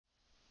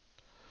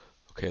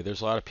Okay,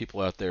 there's a lot of people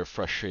out there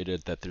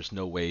frustrated that there's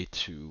no way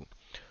to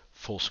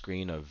full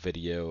screen a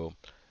video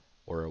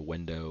or a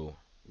window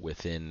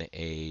within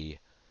a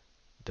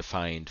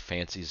defined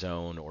fancy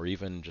zone or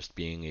even just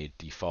being a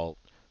default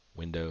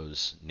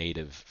Windows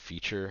native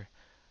feature.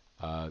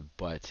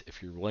 But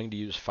if you're willing to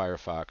use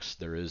Firefox,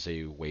 there is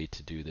a way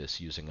to do this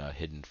using a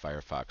hidden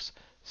Firefox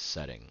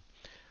setting.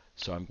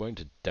 So I'm going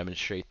to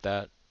demonstrate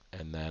that,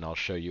 and then I'll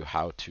show you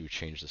how to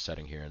change the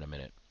setting here in a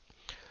minute.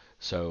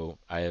 So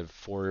I have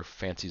 4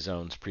 fancy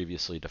zones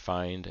previously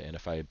defined, and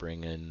if I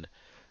bring in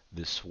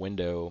this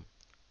window,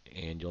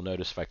 and you'll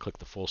notice if I click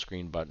the full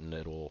screen button,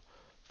 it'll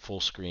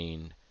full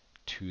screen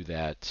to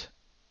that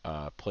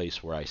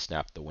place where I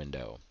snapped the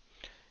window.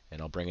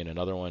 And I'll bring in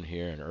another one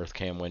here, an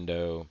EarthCam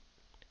window,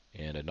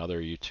 and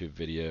another YouTube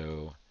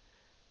video,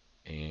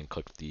 and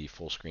click the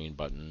full screen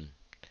button.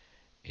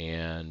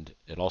 And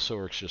it also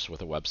works just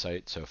with a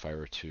website. So if I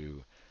were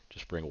to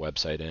just bring a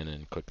website in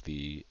and click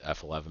the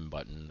F11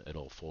 button,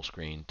 it'll full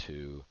screen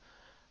to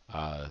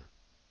uh,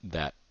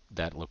 that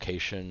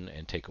location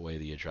and take away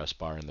the address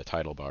bar and the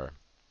title bar.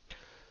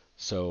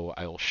 So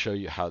I will show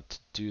you how to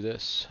do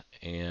this,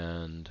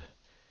 and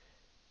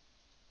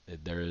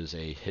there is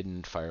a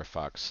hidden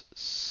Firefox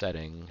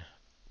setting.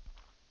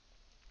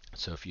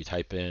 So if you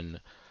type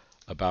in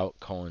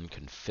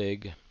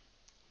about:config,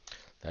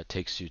 that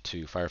takes you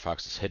to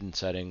Firefox's hidden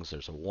settings.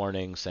 There's a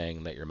warning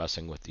saying that you're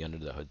messing with the under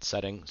the hood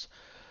settings.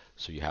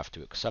 So you have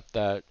to accept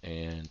that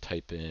and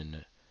type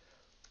in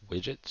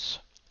widgets.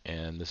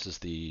 And this is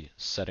the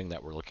setting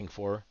that we're looking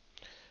for.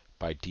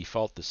 By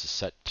default, this is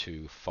set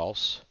to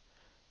false.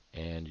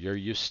 And you're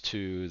used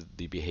to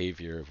the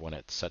behavior of when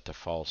it's set to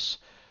false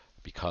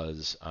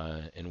because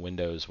in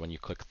Windows, when you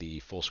click the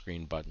full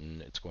screen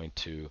button, it's going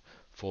to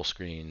full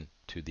screen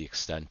to the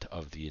extent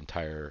of the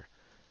entire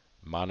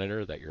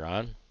monitor that you're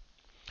on.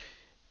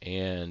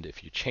 And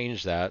if you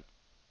change that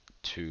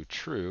to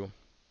true,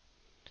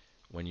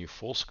 when you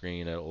full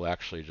screen, it will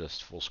actually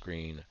just full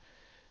screen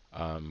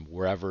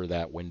wherever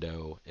that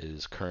window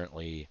is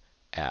currently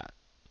at.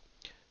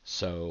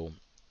 So,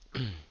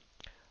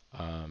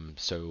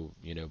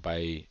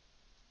 by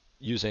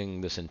using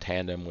this in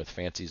tandem with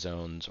fancy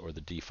zones or the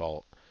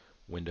default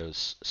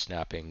Windows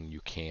snapping, you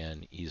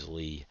can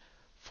easily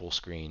full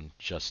screen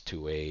just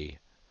to a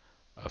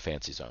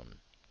fancy zone.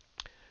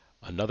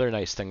 Another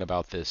nice thing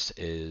about this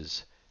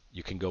is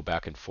you can go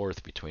back and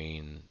forth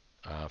between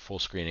full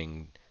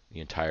screening the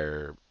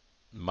entire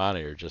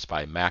monitor just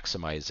by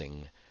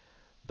maximizing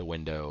the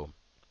window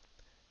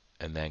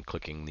and then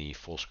clicking the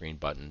full screen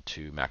button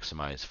to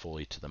maximize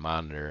fully to the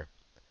monitor.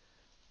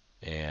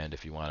 And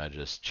if you want to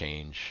just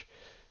change,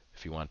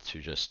 if you want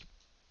to just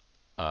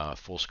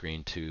full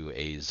screen to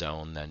a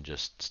zone, then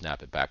just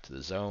snap it back to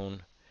the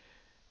zone,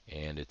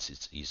 and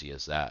it's easy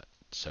as that.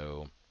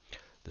 So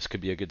this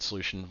could be a good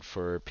solution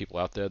for people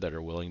out there that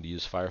are willing to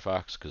use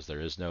Firefox because there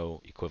is no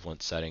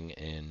equivalent setting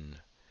in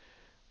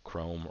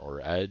Chrome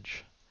or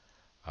Edge.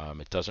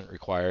 It doesn't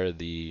require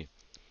the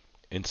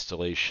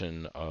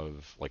installation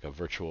of like a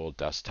virtual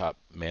desktop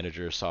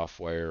manager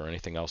software or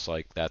anything else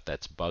like that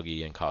that's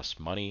buggy and costs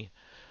money.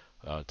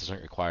 It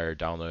doesn't require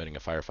downloading a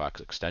Firefox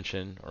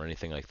extension or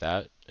anything like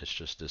that. It's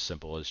just as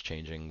simple as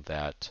changing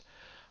that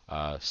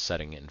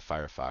setting in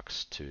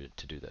Firefox to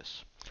do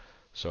this.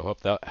 So I hope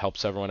that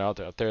helps everyone out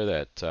there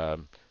that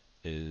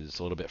is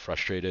a little bit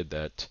frustrated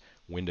that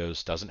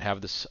Windows doesn't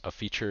have this a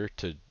feature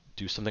to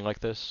do something like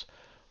this,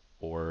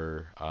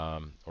 or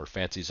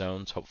fancy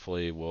zones.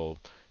 Hopefully, we'll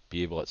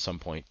be able at some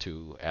point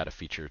to add a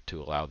feature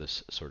to allow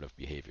this sort of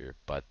behavior.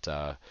 But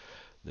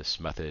this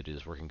method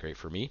is working great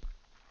for me,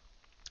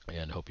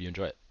 and hope you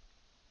enjoy it.